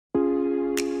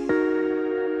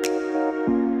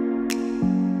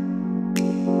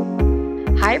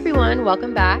Hi, everyone.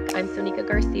 Welcome back. I'm Sonika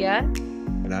Garcia,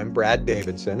 And I'm Brad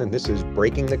Davidson, and this is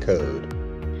Breaking the Code,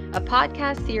 a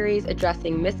podcast series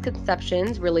addressing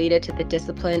misconceptions related to the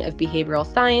discipline of behavioral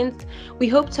science. We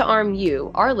hope to arm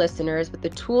you, our listeners, with the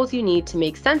tools you need to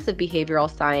make sense of behavioral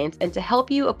science and to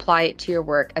help you apply it to your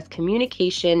work as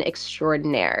communication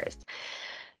extraordinaires.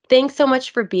 Thanks so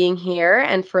much for being here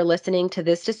and for listening to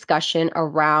this discussion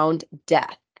around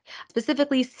death,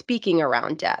 specifically speaking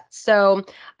around death. So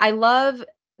I love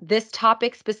this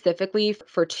topic specifically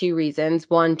for two reasons.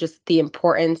 One, just the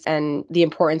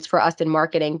importance for us in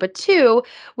marketing. But two,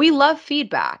 we love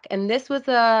feedback. And this was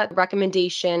a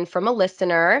recommendation from a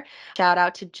listener. Shout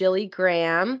out to Jilly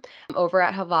Graham over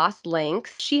at Havas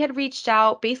Links. She had reached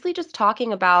out basically just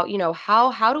talking about,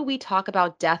 how do we talk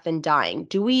about death and dying?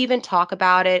 Do we even talk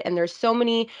about it? And there's so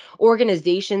many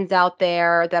organizations out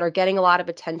there that are getting a lot of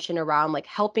attention around like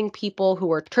helping people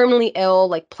who are terminally ill,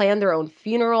 like plan their own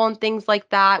funeral and things like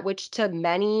that, which to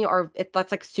many that's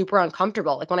like super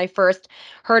uncomfortable. Like when I first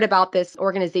heard about this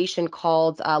organization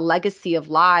called Legacy of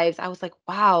Lives, I was like,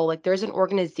 wow, like there's an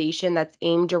organization that's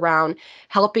aimed around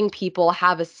helping people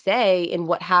have a say in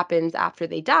what happens after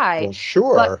they die. Well,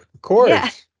 sure, But of yeah,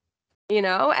 course.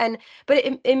 but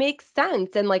it makes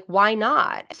sense, and like why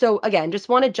not? So again, just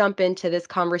want to jump into this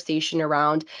conversation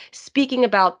around speaking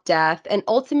about death, and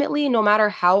ultimately no matter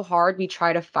how hard we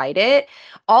try to fight it,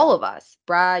 all of us,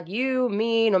 Brad, you,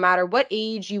 me, no matter what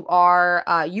age you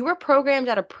were programmed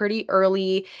at a pretty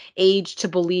early age to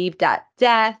believe that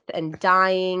death and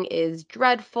dying is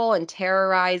dreadful and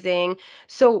terrorizing.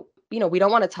 So we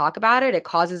don't want to talk about it. It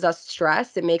causes us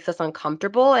stress. It makes us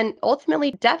uncomfortable. And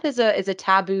ultimately, death is a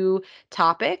taboo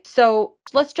topic. So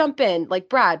let's jump in. Like,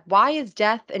 Brad, why is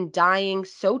death and dying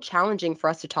so challenging for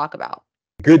us to talk about?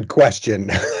 Good question.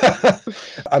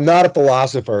 I'm not a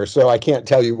philosopher, so I can't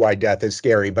tell you why death is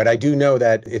scary, but I do know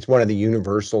that it's one of the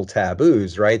universal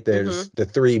taboos, right? Mm-hmm. There's the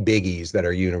three biggies that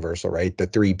are universal, right? The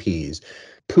three P's: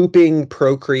 pooping,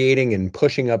 procreating, and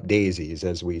pushing up daisies,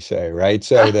 as we say, right?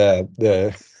 So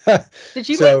Did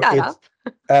you make so that it's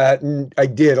up? I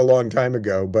did a long time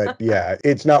ago, but yeah,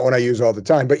 it's not one I use all the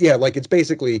time. But yeah, like it's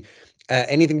basically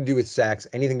anything to do with sex,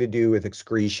 anything to do with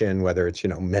excretion, whether it's,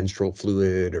 menstrual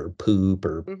fluid or poop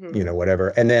or, Mm-hmm. whatever.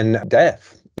 And then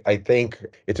death. I think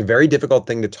it's a very difficult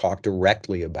thing to talk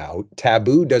directly about.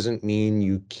 Taboo doesn't mean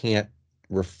you can't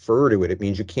refer to it. It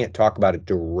means you can't talk about it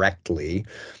directly.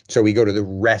 So we go to the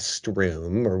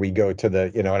restroom or we go to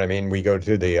the, you know what I mean? We go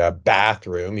to the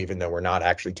bathroom, even though we're not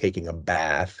actually taking a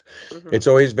bath. Mm-hmm. It's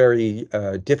always very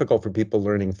difficult for people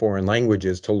learning foreign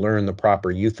languages to learn the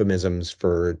proper euphemisms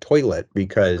for toilet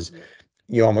because Mm-hmm.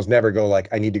 you almost never go like,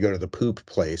 I need to go to the poop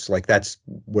place. Like that's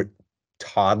what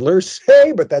toddlers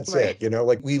say, but that's Right. it.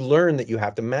 Like we learn that you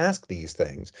have to mask these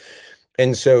things.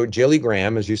 And so Jilly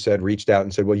Graham, as you said, reached out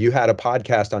and said, well, you had a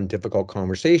podcast on difficult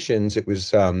conversations. It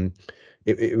was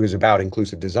about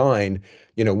inclusive design.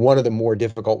 One of the more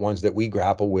difficult ones that we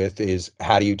grapple with is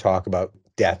how do you talk about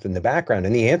death in the background?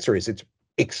 And the answer is it's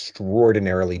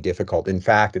extraordinarily difficult. In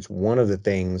fact, it's one of the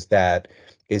things that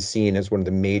is seen as one of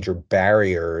the major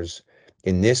barriers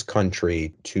in this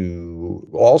country to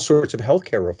all sorts of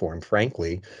healthcare reform,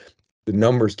 frankly. The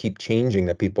numbers keep changing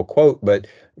that people quote, but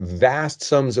vast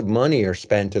sums of money are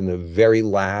spent in the very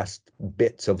last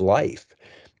bits of life.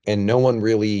 And no one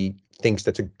really thinks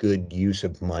that's a good use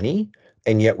of money.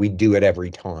 And yet we do it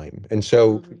every time. And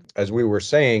so, Mm-hmm. as we were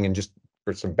saying, and just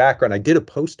for some background, I did a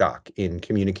postdoc in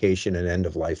communication and end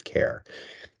of life care,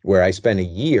 where I spent a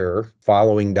year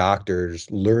following doctors,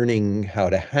 learning how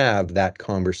to have that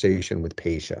conversation with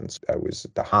patients. I was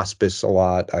at the hospice a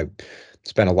lot. I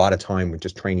spent a lot of time with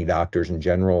just trainee doctors in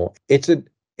general. It's an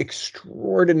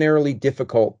extraordinarily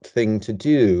difficult thing to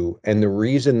do. And the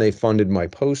reason they funded my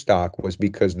postdoc was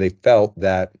because they felt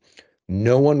that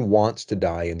no one wants to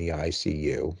die in the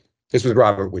ICU. This was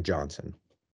Robert Wood Johnson,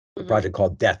 a Mm-hmm. project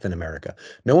called Death in America.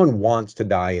 No one wants to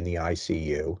die in the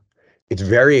ICU. It's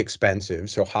very expensive,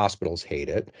 so hospitals hate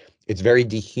it. It's very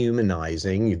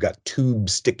dehumanizing. You've got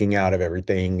tubes sticking out of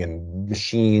everything and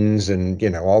machines and,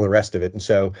 all the rest of it. And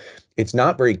so it's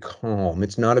not very calm.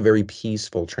 It's not a very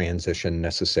peaceful transition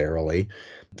necessarily.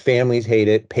 Families hate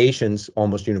it. Patients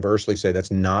almost universally say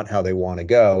that's not how they want to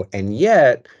go. And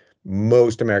yet,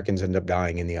 most Americans end up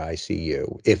dying in the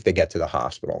ICU if they get to the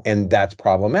hospital. And that's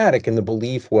problematic. And the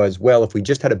belief was, well, if we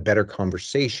just had a better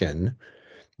conversation,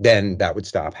 then that would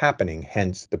stop happening,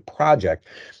 hence the project.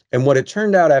 And what it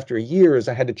turned out after a year is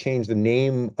I had to change the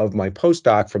name of my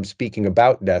postdoc from speaking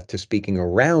about death to speaking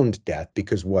around death,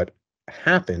 because what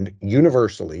happened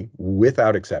universally,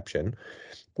 without exception,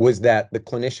 was that the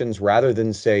clinicians, rather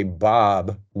than say,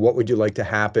 Bob, what would you like to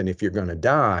happen if you're going to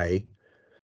die?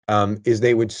 is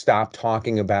they would stop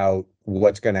talking about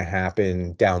what's going to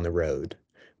happen down the road.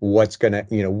 What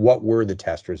were the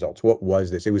test results? What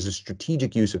was this? It was a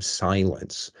strategic use of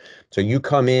silence. So you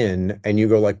come in and you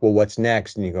go like, well, what's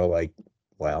next? And you go like,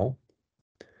 well,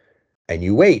 and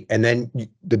you wait. And then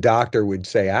the doctor would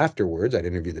say afterwards, I'd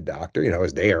interview the doctor, I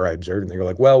was there, I observed, and they go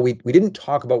like, well, we didn't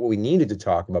talk about what we needed to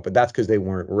talk about, but that's because they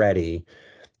weren't ready.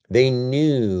 They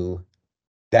knew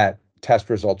that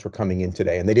test results were coming in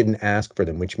today and they didn't ask for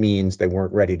them, which means they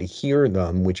weren't ready to hear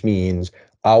them, which means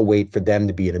I'll wait for them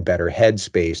to be in a better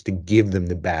headspace to give them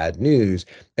the bad news.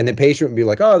 And the patient would be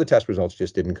like, oh, the test results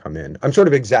just didn't come in. I'm sort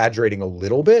of exaggerating a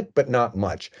little bit, but not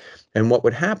much. And what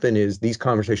would happen is these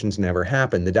conversations never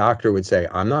happen. The doctor would say,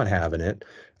 I'm not having it.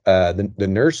 The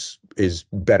nurse is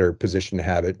better positioned to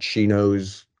have it. She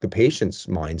knows the patient's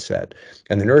mindset.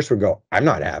 And the nurse would go, I'm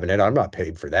not having it. I'm not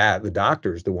paid for that. The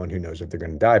doctor is the one who knows if they're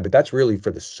going to die. But that's really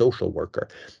for the social worker.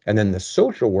 And then the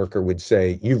social worker would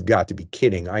say, you've got to be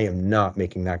kidding. I am not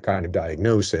making that kind of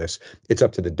diagnosis. It's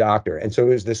up to the doctor. And so it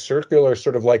was this circular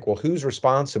sort of like, well, who's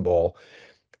responsible?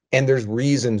 And there's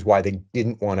reasons why they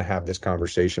didn't want to have this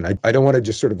conversation. I don't want to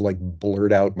just sort of like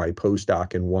blurt out my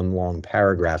postdoc in one long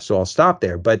paragraph. So I'll stop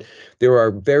there. But there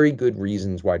are very good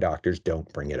reasons why doctors don't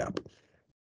bring it up.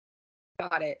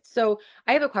 Got it. So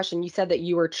I have a question. You said that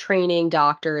you were training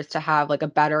doctors to have like a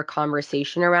better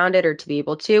conversation around it or to be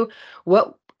able to.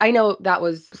 What I know that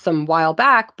was some while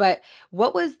back, but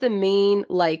what was the main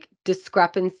like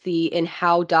discrepancy in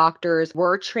how doctors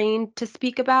were trained to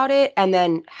speak about it and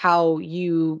then how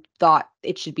you thought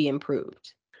it should be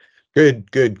improved?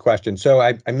 Good question. So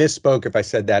I misspoke if I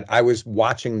said that. I was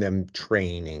watching them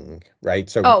training, right?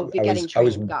 So Oh, getting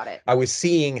trained. Got it. I was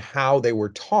seeing how they were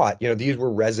taught. These were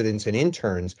residents and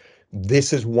interns.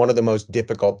 This is one of the most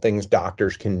difficult things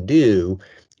doctors can do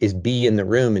is be in the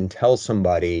room and tell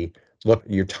somebody, look,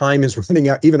 your time is running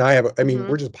out. Even I mean, Hmm.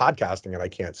 we're just podcasting and I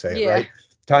can't say it, Yeah. right?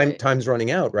 Time's Right.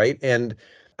 running out, right? And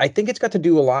I think it's got to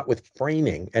do a lot with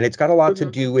framing and it's got a lot to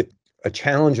Hmm. do with a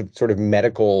challenge of sort of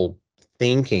medical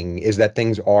thinking is that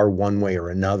things are one way or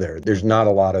another. There's not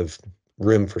a lot of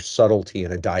room for subtlety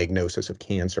in a diagnosis of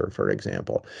cancer, for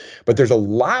example. But there's a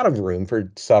lot of room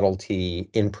for subtlety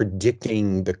in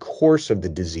predicting the course of the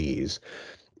disease.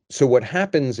 So what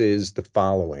happens is the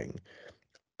following.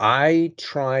 I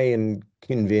try and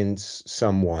convince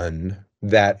someone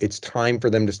that it's time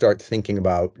for them to start thinking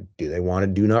about, do they want a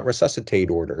do not resuscitate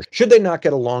order? Should they not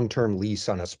get a long-term lease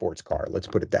on a sports car? Let's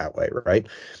put it that way, right?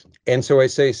 And so I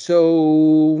say,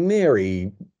 so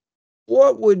Mary,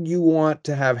 what would you want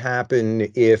to have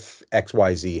happen if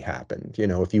XYZ happened?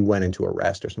 If you went into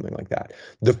arrest or something like that.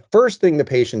 The first thing the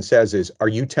patient says is, are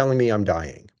you telling me I'm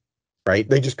dying? Right?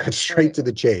 They just cut straight Right. to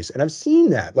the chase. And I've seen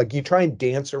that. Like you try and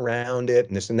dance around it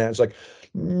and this and that. It's like,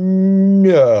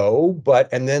 no,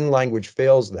 and then language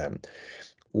fails them.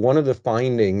 One of the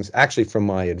findings, actually from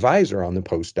my advisor on the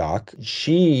postdoc,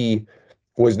 she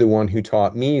was the one who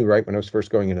taught me right when I was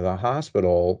first going into the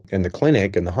hospital and the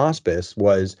clinic and the hospice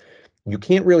was you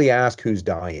can't really ask who's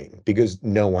dying because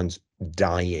no one's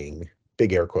dying.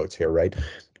 Big air quotes here, right?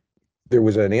 There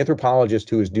was an anthropologist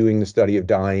who was doing the study of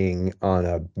dying on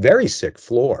a very sick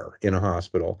floor in a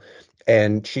hospital.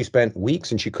 And she spent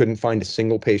weeks and she couldn't find a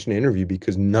single patient interview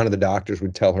because none of the doctors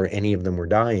would tell her any of them were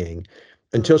dying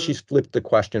until she Mm. flipped the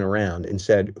question around and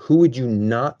said, who would you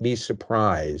not be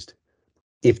surprised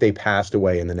if they passed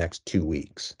away in the next 2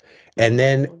 weeks? And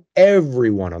then Mm.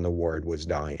 everyone on the ward was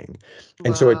dying.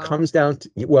 And so Wow. it comes down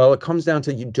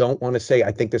to you don't want to say,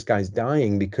 I think this guy's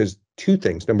dying because two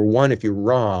things. Number one, if you're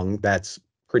wrong, that's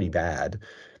pretty bad.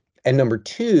 And number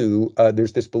two,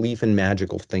 there's this belief in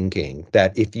magical thinking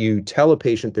that if you tell a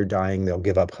patient they're dying, they'll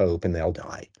give up hope and they'll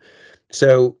die.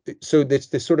 So this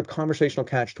sort of conversational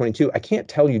catch 22. I can't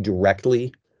tell you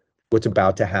directly what's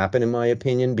about to happen, in my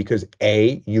opinion, because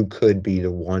A, you could be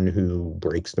the one who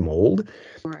breaks the mold.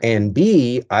 Right. And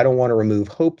B, I don't want to remove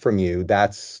hope from you.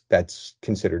 That's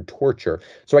considered torture.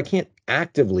 So I can't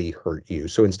actively hurt you.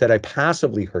 So instead I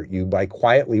passively hurt you by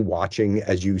quietly watching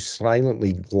as you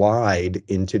silently glide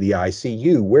into the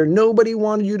ICU where nobody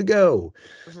wanted you to go.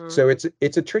 Hmm. So it's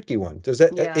a tricky one. Does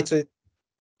that Yeah.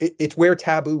 it's where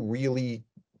taboo really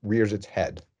rears its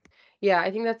head. Yeah,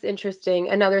 I think that's interesting.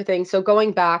 Another thing, so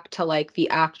going back to like the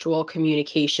actual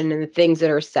communication and the things that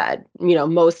are said,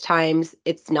 most times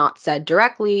it's not said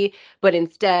directly, but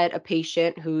instead a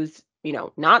patient who's,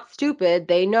 not stupid,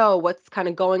 they know what's kind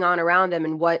of going on around them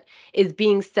and what is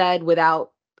being said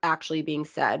without actually being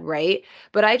said, right?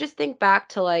 But I just think back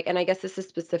to like, and I guess this is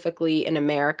specifically in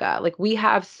America, like we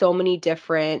have so many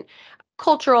different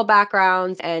cultural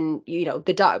backgrounds and,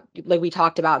 like we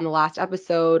talked about in the last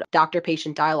episode,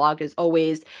 doctor-patient dialogue is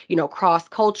always,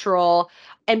 cross-cultural.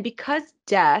 And because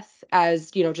death, as,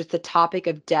 just the topic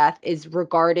of death is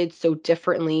regarded so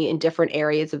differently in different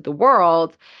areas of the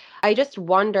world, I just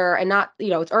wonder, and not,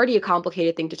 it's already a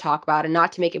complicated thing to talk about and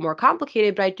not to make it more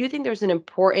complicated, but I do think there's an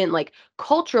important like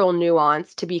cultural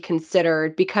nuance to be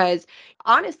considered because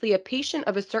honestly, a patient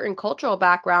of a certain cultural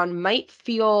background might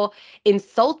feel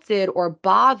insulted or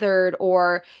bothered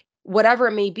or whatever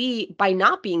it may be by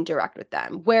not being direct with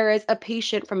them. Whereas a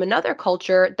patient from another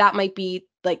culture, that might be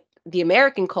like the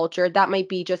American culture, that might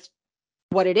be just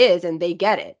what it is and they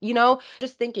get it,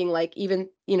 Just thinking like even,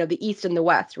 the East and the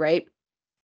West, right?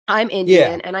 I'm Yeah.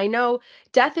 Indian, and I know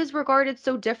death is regarded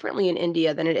so differently in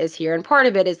India than it is here. And part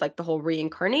of it is like the whole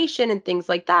reincarnation and things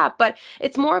like that. But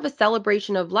it's more of a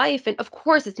celebration of life. And of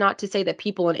course, it's not to say that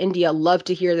people in India love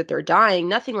to hear that they're dying,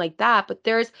 nothing like that. But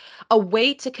there's a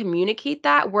way to communicate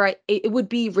that where it would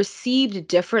be received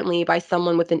differently by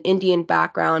someone with an Indian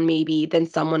background, maybe, than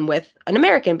someone with an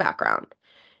American background.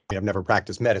 I've never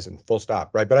practiced medicine, full stop,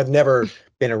 right? But I've never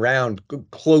been around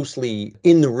closely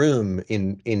in the room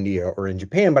in India or in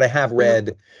Japan. But I have Mhm.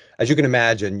 read, as you can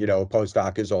imagine, a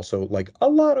postdoc is also like a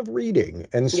lot of reading.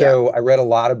 And Yeah. so I read a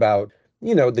lot about,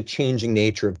 the changing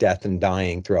nature of death and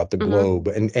dying throughout the Hmm. globe.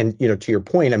 And to your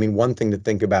point, I mean, one thing to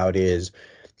think about is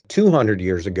 200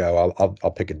 years ago,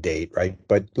 I'll pick a date, right?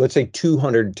 But let's say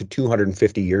 200 to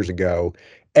 250 years ago,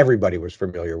 everybody was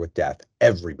familiar with death. Hmm.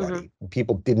 Everybody.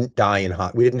 People didn't die in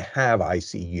hot. We didn't have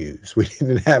ICUs. We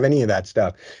didn't have any of that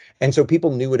stuff. And so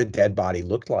people knew what a dead body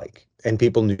looked like, and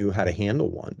people knew how to handle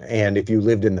one. And if you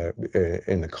lived in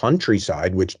the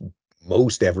countryside, which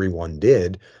most everyone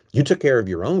did, you took care of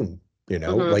your own.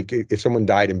 Hmm. Like if someone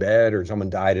died in bed or someone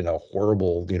died in a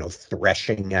horrible,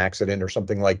 threshing accident or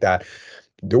something like that,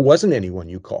 there wasn't anyone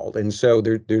you called. And so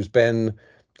there's been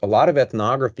a lot of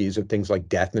ethnographies of things like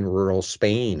death in rural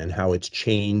Spain and how it's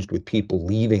changed with people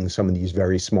leaving some of these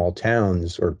very small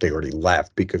towns, or they already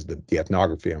left because the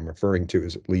ethnography I'm referring to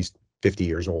is at least 50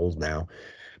 years old now.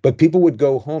 But people would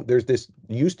go home. There's this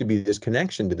used to be this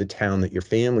connection to the town that your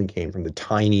family came from, the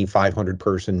tiny 500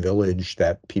 person village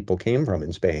that people came from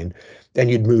in Spain.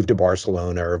 And you'd move to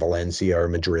Barcelona or Valencia or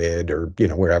Madrid or,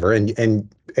 wherever. And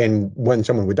when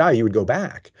someone would die, you would go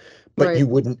back. But Right. you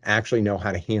wouldn't actually know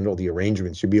how to handle the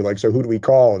arrangements. You'd be like, so who do we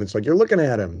call? And it's like, you're looking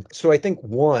at him. So I think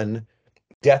one,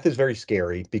 death is very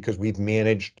scary because we've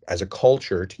managed as a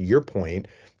culture, to your point,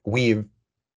 we've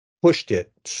pushed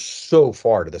it so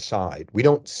far to the side. We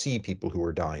don't see people who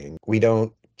are dying. We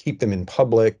don't keep them in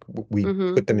public. We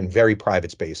Hmm. put them in very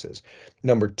private spaces.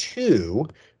 Number two,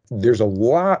 there's a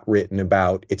lot written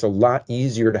about it's a lot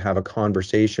easier to have a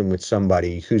conversation with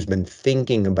somebody who's been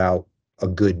thinking about a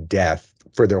good death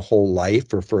for their whole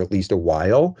life or for at least a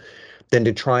while than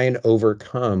to try and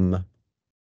overcome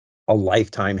a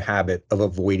lifetime habit of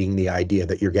avoiding the idea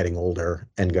that you're getting older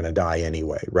and going to die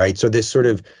anyway, right? So this sort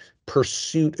of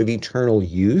pursuit of eternal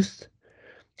youth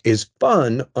is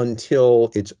fun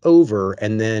until it's over,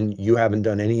 and then you haven't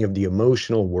done any of the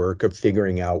emotional work of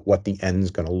figuring out what the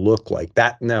end's going to look like.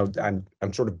 That now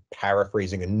I'm sort of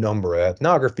paraphrasing a number of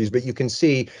ethnographies, but you can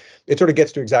see it sort of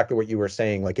gets to exactly what you were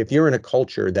saying. Like if you're in a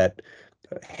culture that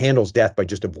handles death by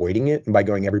just avoiding it and by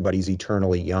going everybody's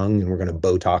eternally young and we're going to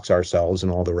Botox ourselves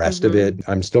and all the rest of Hmm. it.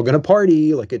 I'm still going to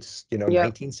party like it's, Yep.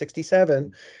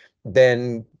 1967.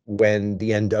 Then when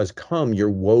the end does come, you're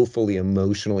woefully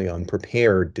emotionally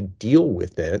unprepared to deal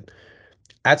with it.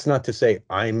 That's not to say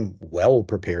I'm well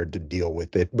prepared to deal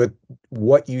with it, but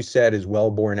what you said is well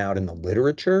borne out in the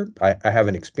literature. I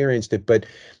haven't experienced it, but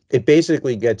it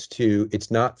basically gets to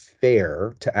it's not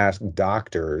fair to ask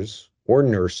doctors or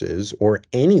nurses or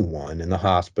anyone in the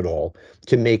hospital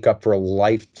to make up for a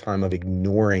lifetime of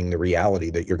ignoring the reality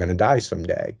that you're going to die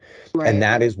someday. And Right.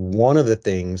 that is one of the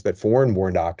things that foreign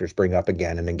born doctors bring up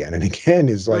again and again and again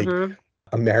is like Hmm.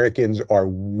 Americans are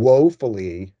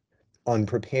woefully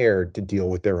unprepared to deal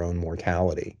with their own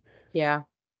mortality. Yeah,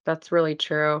 that's really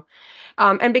true.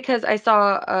 And because I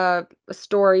saw a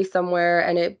story somewhere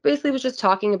and it basically was just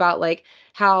talking about like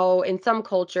how in some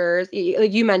cultures,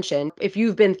 like you mentioned, if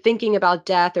you've been thinking about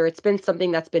death or it's been something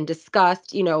that's been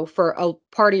discussed, for a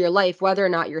part of your life, whether or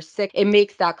not you're sick, it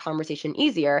makes that conversation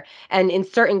easier. And in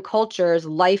certain cultures,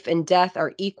 life and death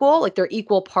are equal, like they're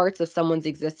equal parts of someone's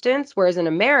existence. Whereas in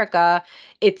America,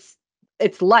 it's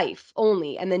it's life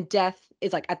only, and then death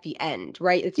is like at the end,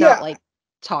 right? It's not Yeah, like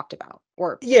talked about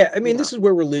or yeah. I you mean, know. this is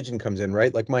where religion comes in,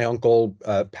 right? Like my uncle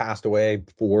passed away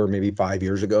 4, maybe 5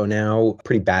 years ago now.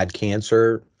 Pretty bad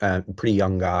cancer, pretty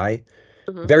young guy.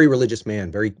 Hmm. Very religious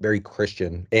man, very, very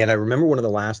Christian. And I remember one of the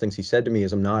last things he said to me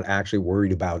is, I'm not actually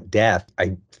worried about death.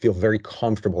 I feel very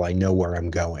comfortable. I know where I'm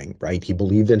going, right? He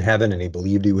believed in heaven and he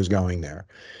believed he was going there.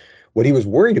 What he was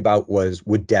worried about was,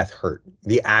 would death hurt?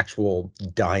 The actual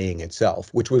dying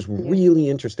itself, which was Yeah. really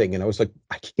interesting. And I was like,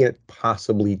 I can't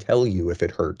possibly tell you if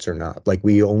it hurts or not. Like,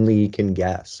 we only can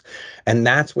guess. And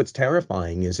that's what's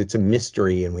terrifying, is it's a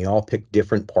mystery and we all pick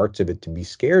different parts of it to be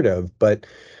scared of. But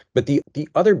the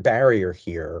other barrier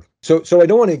here, so I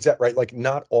don't want to exact, right, like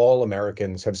not all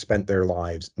Americans have spent their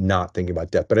lives not thinking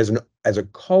about death, but as a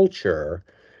culture,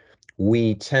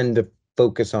 we tend to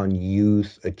focus on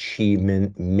youth,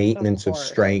 achievement, Of maintenance of course.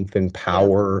 strength and Yeah.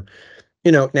 power.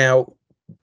 Now,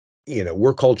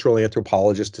 we're cultural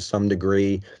anthropologists to some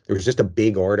degree. There was just a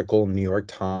big article in the New York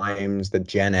Times that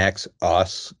Gen X,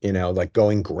 us, like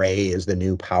going gray is the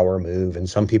new power move. And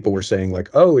some people were saying, like,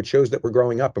 oh, it shows that we're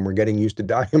growing up and we're getting used to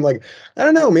dying. I'm like, I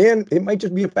don't know, man. It might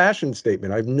just be a fashion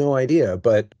statement. I have no idea,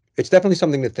 but it's definitely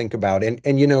something to think about. And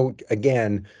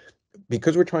again,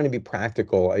 because we're trying to be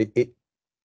practical, it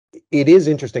is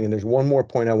interesting. And there's one more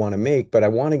point I want to make, but I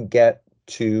want to get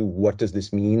to, what does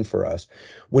this mean for us?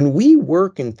 When we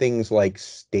work in things like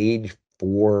stage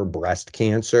 4 breast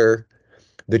cancer,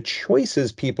 the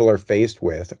choices people are faced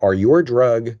with are your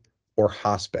drug or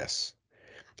hospice.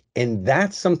 And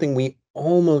that's something we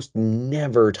almost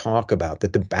never talk about,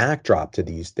 that the backdrop to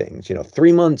these things,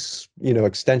 3 months,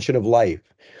 extension of life,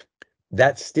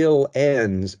 that still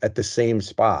ends at the same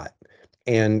spot.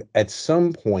 And at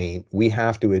some point, we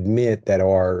have to admit that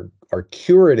our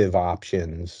curative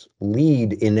options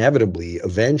lead inevitably,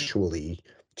 eventually,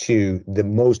 to the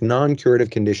most non-curative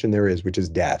condition there is, which is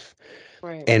death.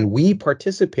 Right. And we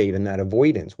participate in that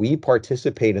avoidance. We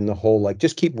participate in the whole, like,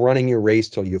 just keep running your race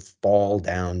till you fall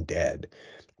down dead.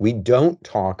 We don't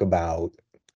talk about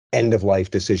end of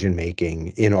life decision making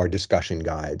in our discussion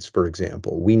guides, for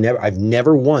example. I've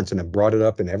never once, and I've brought it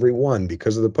up in every one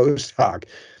because of the post hoc,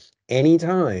 any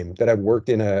time that I've worked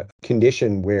in a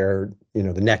condition where,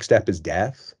 the next step is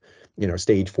death,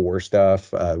 stage 4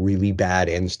 stuff, really bad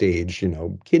end stage,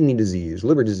 kidney disease,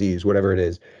 liver disease, whatever it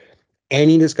is,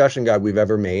 any discussion guide we've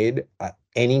ever made,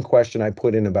 any question I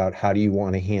put in about how do you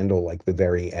want to handle like the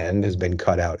very end has been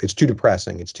cut out. It's too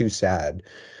depressing. It's too sad.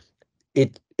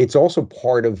 It's also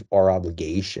part of our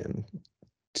obligation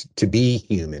to be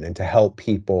human and to help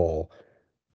people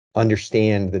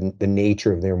understand the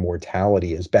nature of their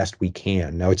mortality as best we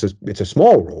can. Now, it's a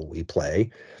small role we play,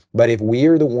 but if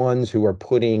we're the ones who are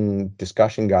putting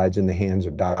discussion guides in the hands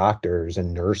of doctors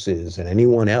and nurses and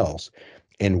anyone else,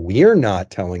 and we're not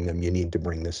telling them you need to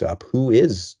bring this up, who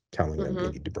is telling them you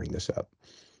Hmm. need to bring this up?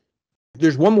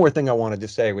 There's one more thing I wanted to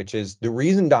say, which is the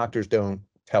reason doctors don't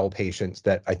tell patients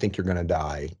that I think you're going to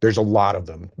die. There's a lot of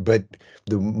them, but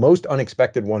the most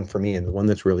unexpected one for me, and the one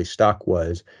that's really stuck,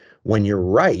 was, when you're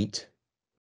right,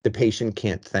 the patient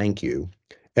can't thank you.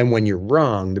 And when you're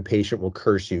wrong, the patient will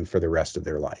curse you for the rest of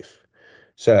their life.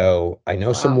 So I know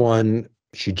Wow. someone,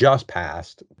 she just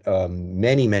passed,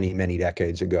 many, many, many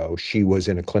decades ago. She was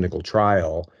in a clinical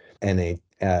trial, and a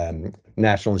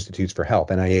National Institutes for Health,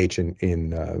 NIH,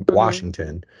 in Hmm.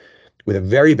 Washington, with a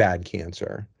very bad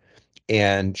cancer.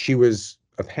 And she was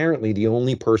apparently the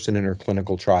only person in her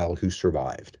clinical trial who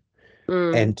survived.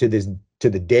 Mm. And to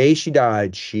the day she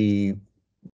died, she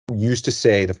used to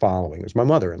say the following. It was my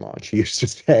mother-in-law. She used to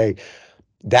say,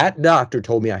 that doctor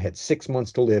told me I had 6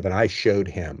 months to live, and I showed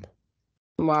him.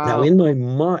 Now, Wow. in my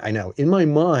mind, I know, in my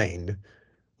mind,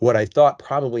 what I thought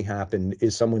probably happened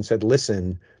is someone said,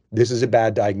 listen, this is a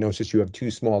bad diagnosis. You have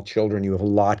 2 small children. You have a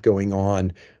lot going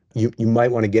on. You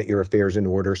might want to get your affairs in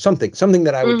order. Something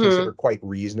that I would consider Hmm. quite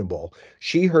reasonable.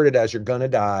 She heard it as, you're gonna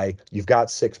die. You've got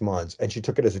 6 months, and she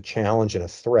took it as a challenge and a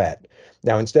threat.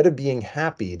 Now, instead of being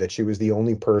happy that she was the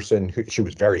only person who, she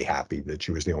was very happy that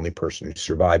she was the only person who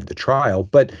survived the trial,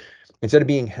 but instead of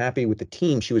being happy with the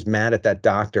team, she was mad at that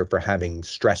doctor for having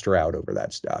stressed her out over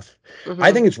that stuff. I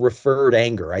Hmm. think it's referred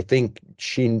anger. I think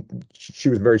she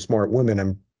was a very smart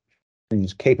woman.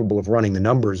 She's capable of running the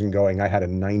numbers and going, I had a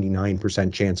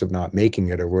 99% chance of not making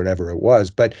it, or whatever it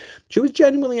was. But she was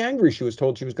genuinely angry. She was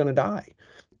told she was going to die.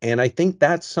 And I think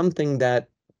that's something that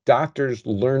doctors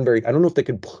learn very, I don't know if they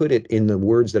could put it in the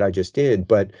words that I just did,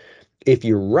 but if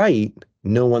you're right,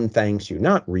 no one thanks you.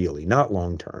 Not really, not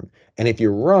long term. And if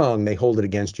you're wrong, they hold it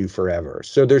against you forever.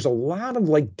 So there's a lot of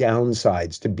like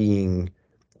downsides to being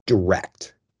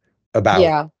direct about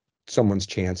Yeah. someone's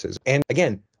chances. And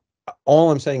again,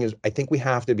 all I'm saying is, I think we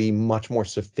have to be much more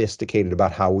sophisticated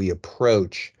about how we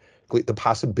approach the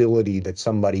possibility that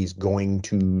somebody's going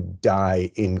to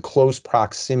die in close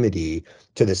proximity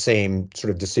to the same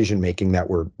sort of decision making that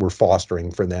we're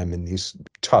fostering for them in these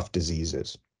tough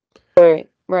diseases. Right,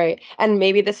 right. And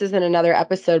maybe this isn't another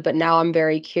episode, but now I'm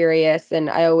very curious. And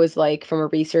I always like, from a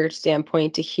research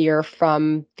standpoint, to hear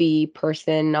from the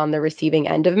person on the receiving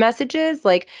end of messages,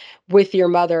 like with your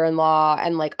mother-in-law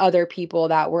and like other people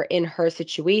that were in her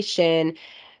situation.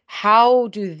 How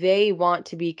do they want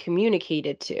to be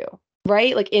communicated to?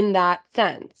 Right? Like in that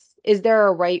sense. Is there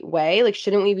a right way? Like,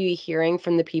 shouldn't we be hearing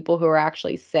from the people who are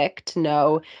actually sick to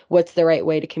know what's the right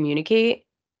way to communicate?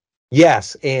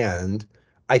 Yes, and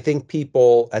I think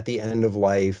people at the end of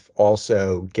life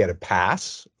also get a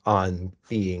pass on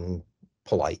being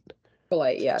polite.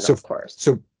 Polite, yeah, no, So, of course.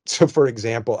 so for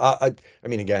example, I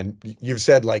mean, again, you've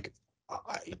said like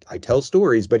I tell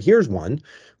stories, but here's one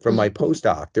from my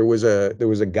postdoc. There was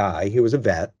a guy. He was a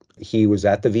vet. He was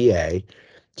at the VA.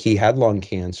 He had lung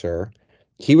cancer.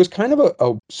 He was kind of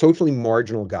a socially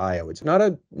marginal guy. I would say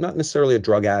not necessarily a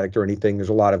drug addict or anything. There's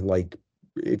a lot of like,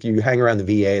 if you hang around the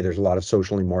VA, there's a lot of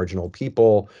socially marginal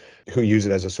people who use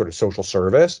it as a sort of social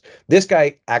service. This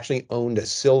guy actually owned a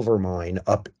silver mine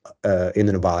up in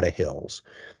the Nevada hills,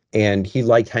 and he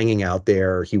liked hanging out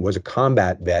there. He was a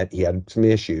combat vet. He had some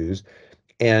issues,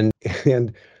 and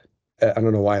and I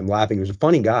don't know why I'm laughing. He was a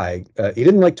funny guy. He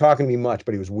didn't like talking to me much,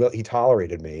 but he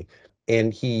tolerated me,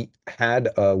 and he had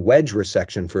a wedge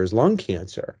resection for his lung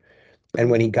cancer.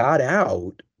 And when he got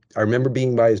out, I remember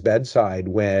being by his bedside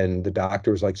when the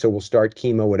doctor was like, "So we'll start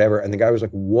chemo, whatever." And the guy was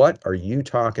like, "What are you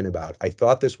talking about? I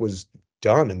thought this was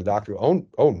done." And the doctor, "Oh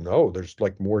no, there's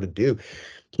like more to do."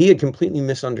 He had completely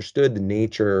misunderstood the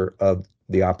nature of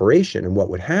the operation and what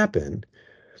would happen.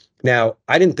 Now,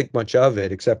 I didn't think much of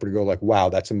it except for to go like, wow,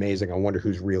 that's amazing. I wonder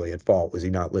who's really at fault. Was he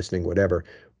not listening? Whatever.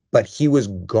 But he was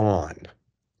gone.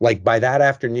 Like by that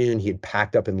afternoon, he had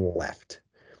packed up and left.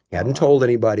 He Oh, hadn't wow. told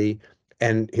anybody.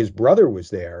 And his brother was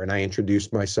there. And I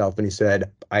introduced myself and he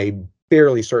said, I'm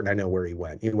fairly certain I know where he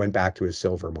went. He went back to his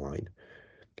silver mine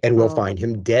and we'll Oh, find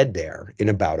him dead there in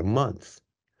about a month.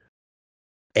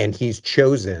 And he's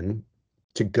chosen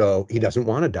to go. He doesn't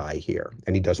want to die here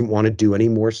and he doesn't want to do any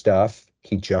more stuff.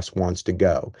 He just wants to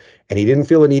go. And he didn't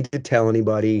feel a need to tell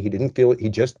anybody. He didn't feel it.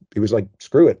 He was like,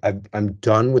 screw it. I'm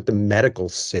done with the medical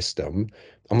system.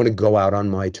 I'm going to go out on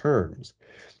my terms.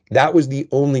 That was the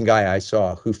only guy I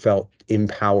saw who felt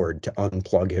empowered to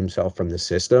unplug himself from the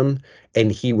system.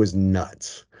 And he was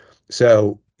nuts.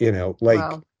 So, like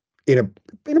wow. in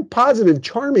a positive,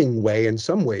 charming way in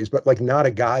some ways, but like not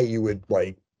a guy you would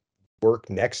like work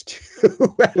next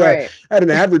to Right. at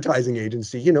an advertising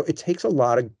agency. It takes a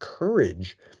lot of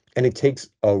courage and it takes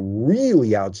a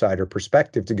really outsider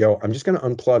perspective to go, I'm just going to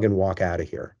unplug and walk out of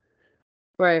here.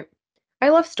 Right. I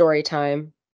love story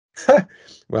time.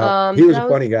 Well, he was a That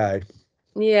was, funny guy.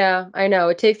 yeah, I know.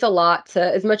 It takes a lot to,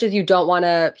 as much as you don't want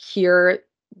to hear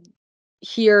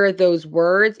those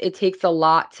words, it takes a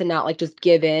lot to not like just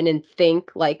give in and think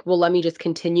like, well, let me just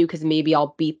continue because maybe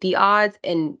I'll beat the odds.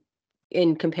 And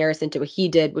in comparison to what he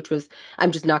did, which was,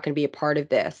 I'm just not going to be a part of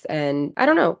this. And I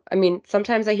don't know. I mean,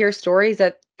 sometimes I hear stories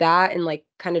that and like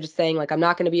kind of just saying like, I'm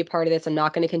not going to be a part of this. I'm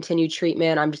not going to continue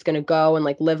treatment. I'm just going to go and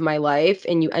like live my life.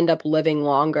 And you end up living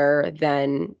longer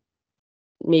than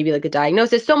maybe like a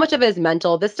diagnosis. So much of it is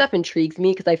mental. This stuff intrigues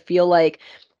me because I feel like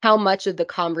how much of the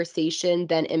conversation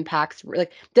then impacts,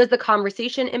 like, does the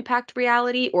conversation impact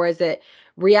reality, or is it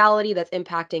reality that's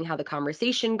impacting how the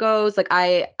conversation goes? Like,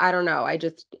 I don't know. I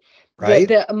just Right?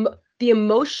 the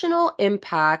emotional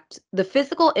impact, the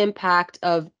physical impact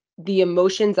of the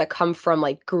emotions that come from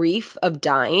like grief of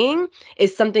dying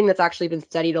is something that's actually been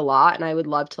studied a lot, and I would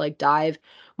love to like dive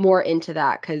more into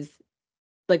that because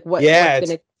like Yeah, what's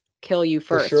it's gonna kill you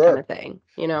for first kind sure. of thing,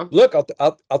 you know? Look,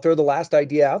 I'll throw the last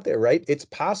idea out there, right? It's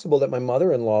possible that my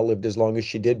mother-in-law lived as long as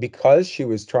she did because she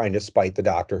was trying to spite the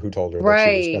doctor who told her that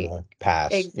she was going Right. to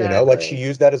pass. Like she Exactly.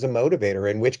 used that as a motivator.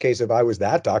 In which case, if I was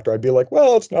that doctor, I'd be like,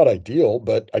 well, it's not ideal,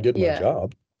 but I did my Yeah.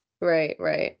 job. Right,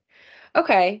 right.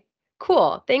 Okay.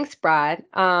 Cool. Thanks, Brad.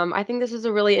 I think this is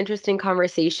a really interesting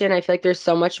conversation. I feel like there's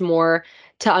so much more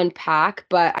to unpack,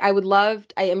 but I would love,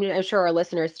 I mean, I'm sure our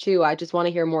listeners too. I just want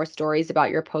to hear more stories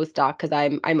about your postdoc because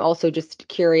I'm also just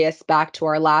curious back to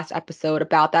our last episode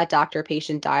about that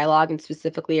doctor-patient dialogue and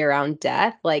specifically around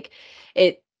death. Like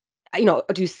it,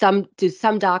 do some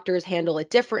doctors handle it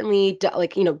differently?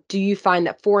 Like, do you find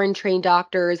that foreign trained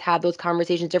doctors have those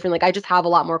conversations differently? Like, I just have a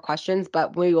lot more questions,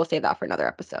 but maybe we'll save that for another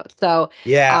episode. So,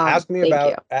 Yeah, thank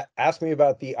you. ask me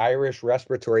about the Irish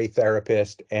respiratory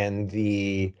therapist and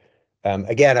the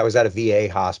again, I was at a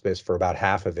VA hospice for about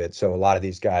half of it, so a lot of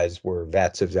these guys were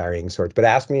vets of varying sorts. But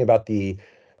ask me about the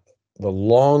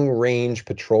long range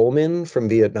patrolman from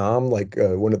Vietnam, like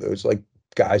one of those like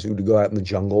guys who would go out in the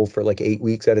jungle for like 8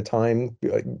 weeks at a time.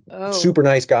 Like, Oh, super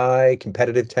nice guy,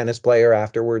 competitive tennis player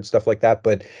afterwards, stuff like that.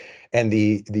 But and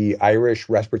the Irish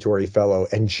respiratory fellow,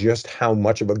 and just how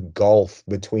much of a gulf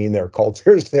between their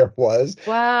cultures there was.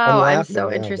 I'm wow. I'm laughing so now,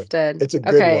 but interested. it's a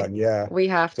good Okay. one. Yeah. We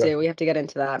have So to. We have to get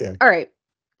into that. yeah. All right.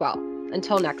 Well,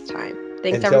 until next time.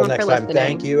 Thanks Until everyone for next time,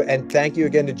 thank listening. you, and thank you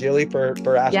again to Jilly for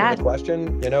asking the Yes.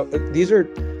 question. These are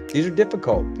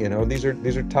difficult. These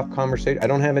are tough conversations. I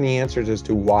don't have any answers as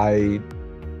to why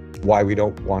we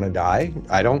don't want to die.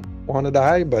 I don't want to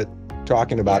die, but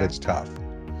talking about Yeah. it's tough.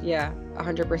 Yeah,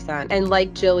 100%. And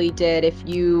like Jilly did, if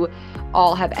you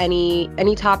all have any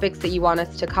topics that you want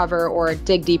us to cover or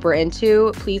dig deeper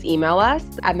into, please email us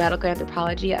at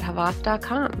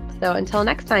medicalanthropology@havas.com. So until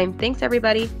next time, thanks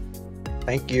everybody.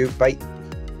 Thank you. Bye.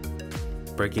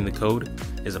 Breaking the Code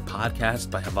is a podcast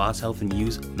by Havas Health and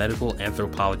U's Medical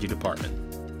Anthropology Department.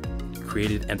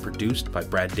 Created and produced by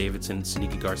Brad Davidson,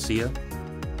 Sanika Garcia.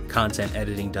 Content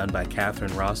editing done by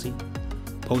Catherine Rossi.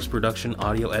 Post-production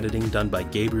audio editing done by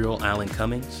Gabriel Allen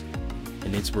Cummings.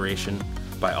 And inspiration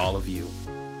by all of you.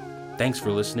 Thanks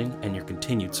for listening and your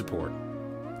continued support.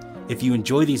 If you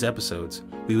enjoy these episodes,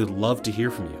 we would love to hear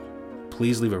from you.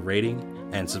 Please leave a rating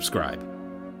and subscribe.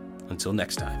 Until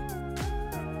next time.